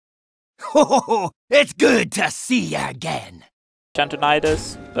Oh, it's good to see you again. Can't deny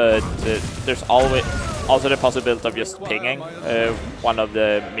this, but there's always also the possibility of just pinging one of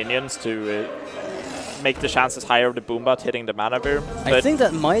the minions to make the chances higher of the Boombot hitting the mana Wyrm. I think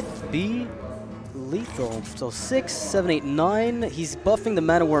that might be lethal. So 6, 7, 8, 9. He's buffing the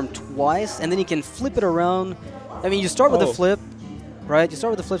mana Wyrm twice, and then he can flip it around. I mean, you start with the flip, right? You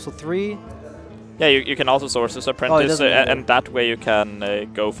start with the flip, so 3. Yeah, you can also Sorcerer's Apprentice, and that way you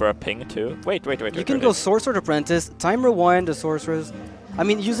can go for a ping too. Wait. You can go Sorcerer's Apprentice, Time Rewind to Sorcerer's. I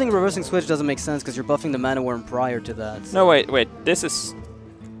mean, using Reversing Switch doesn't make sense because you're buffing the mana Wyrm prior to that. So. No, wait. This is...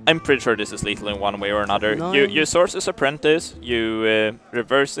 I'm pretty sure this is lethal in one way or another. You Sorcerer's Apprentice, you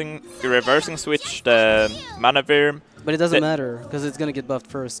reversing switch the mana Wyrm. But it doesn't matter because it's gonna get buffed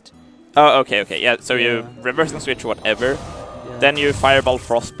first. Oh, okay. Yeah, so you reversing switch whatever. Then you Fireball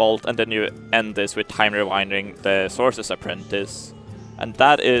Frostbolt, and then you end this with Time Rewinding the Sorcerer's Apprentice. And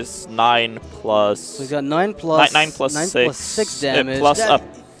that is 9 plus... So he's got 9 plus... 9 plus 6 damage. Plus up.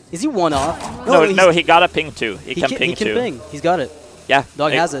 Is he one off? No, he got a ping too. He can ping too. He can ping. He's got it. Yeah.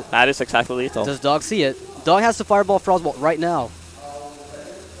 Dog has it. That is exactly lethal. Does Dog see it? Dog has to Fireball Frostbolt right now.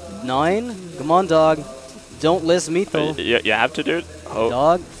 9. Come on, Dog. Don't list lethal. You have to do it. Oh.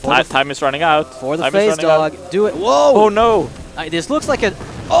 Dog. Time is running out. For the face, Dog. Do it. Whoa! Oh no! This looks like a...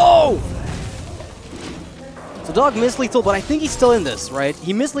 Oh! So Dog missed lethal, but I think he's still in this, right?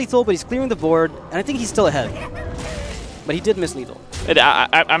 He missed lethal, but he's clearing the board, and I think he's still ahead. But he did miss lethal.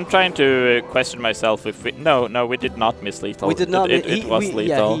 I'm trying to question myself if we... No, we did not miss lethal. We did not. It was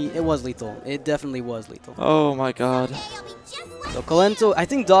lethal. Yeah, it was lethal. It definitely was lethal. Oh my god. So Colento, I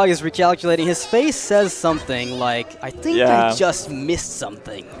think Dog is recalculating. His face says something like, I think I just missed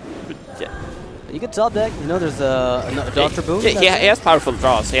something. Yeah. You can top deck. You know, there's a Dr. Boom. He has powerful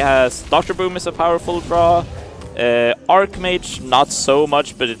draws. He has Dr. Boom is a powerful draw. Archmage, not so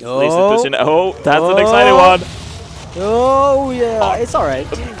much, but at least it puts in... Oh, that's an exciting one. Oh, yeah. It's all right.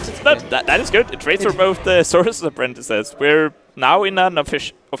 That is good. It trades for both the Sorcerer's Apprentices. We're now in an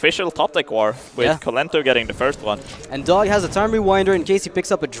official top deck war with Colento getting the first one. And Dog has a Time Rewinder in case he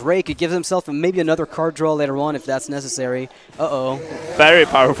picks up a Drake. It gives himself maybe another card draw later on if that's necessary. Uh-oh. Very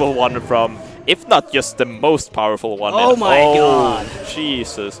powerful one from, if not just the most powerful one. Oh my god.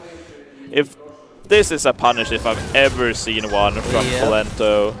 Jesus. If this is a punish if I've ever seen one from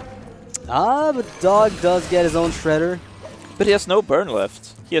Colento. But Dog does get his own Shredder. But he has no burn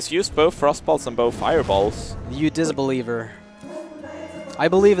left. He has used both Frostbolts and both Fireballs. You disbeliever. I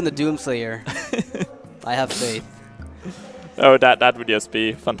believe in the Doomslayer. I have faith. Oh, that would just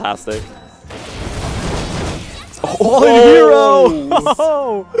be fantastic. Oh,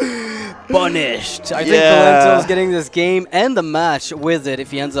 hero! Punished. I think Colento's getting this game and the match with it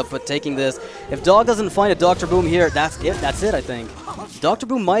if he ends up taking this. If Dog doesn't find a Dr. Boom here, that's it. That's it, I think. Dr.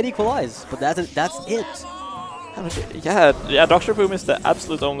 Boom might equalize, but that's it. Yeah, Dr. Boom is the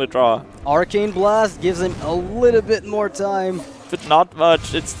absolute only draw. Arcane Blast gives him a little bit more time. But not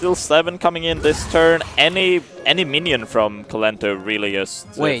much. It's still 7 coming in this turn. Any minion from Colento really just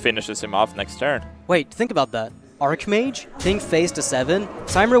finishes him off next turn. Wait, think about that. Archmage, ping face to 7,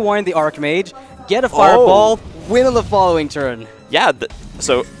 Time Rewind the Archmage, get a Fireball, win on the following turn. Yeah,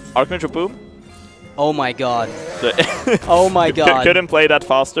 so Archmage or Boom? Oh my god. Oh my god. Couldn't play that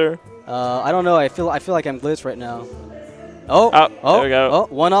faster. I don't know. I feel like I'm glitched right now. Oh, there we go. Oh,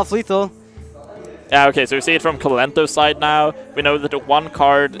 one off lethal. Yeah, okay, so we see it from Colento's side now. We know that the one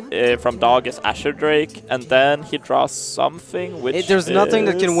card from Dog is Asher Drake, and then he draws something, which there's nothing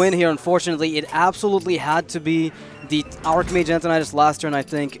that can win here, unfortunately. It absolutely had to be the Archmage Antonidas last turn, I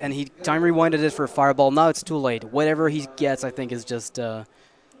think, and he Time Rewinded it for a Fireball. Now it's too late. Whatever he gets, I think, is just a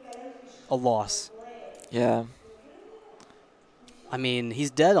loss. Yeah. I mean,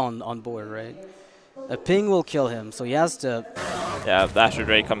 he's dead on board, right? A ping will kill him, so he has to... Yeah, the Asher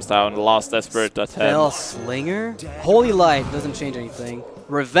Drake comes down, the last Desperate attempt. Spell Slinger? Holy Light doesn't change anything.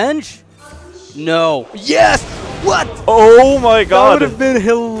 Revenge? No. Yes! What? Oh my god! That would have been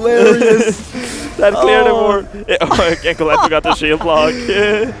hilarious. That cleared him more. And Colento got the shield block.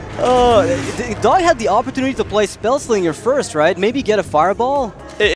 Dog had the opportunity to play Spell Slinger first, right? Maybe get a Fireball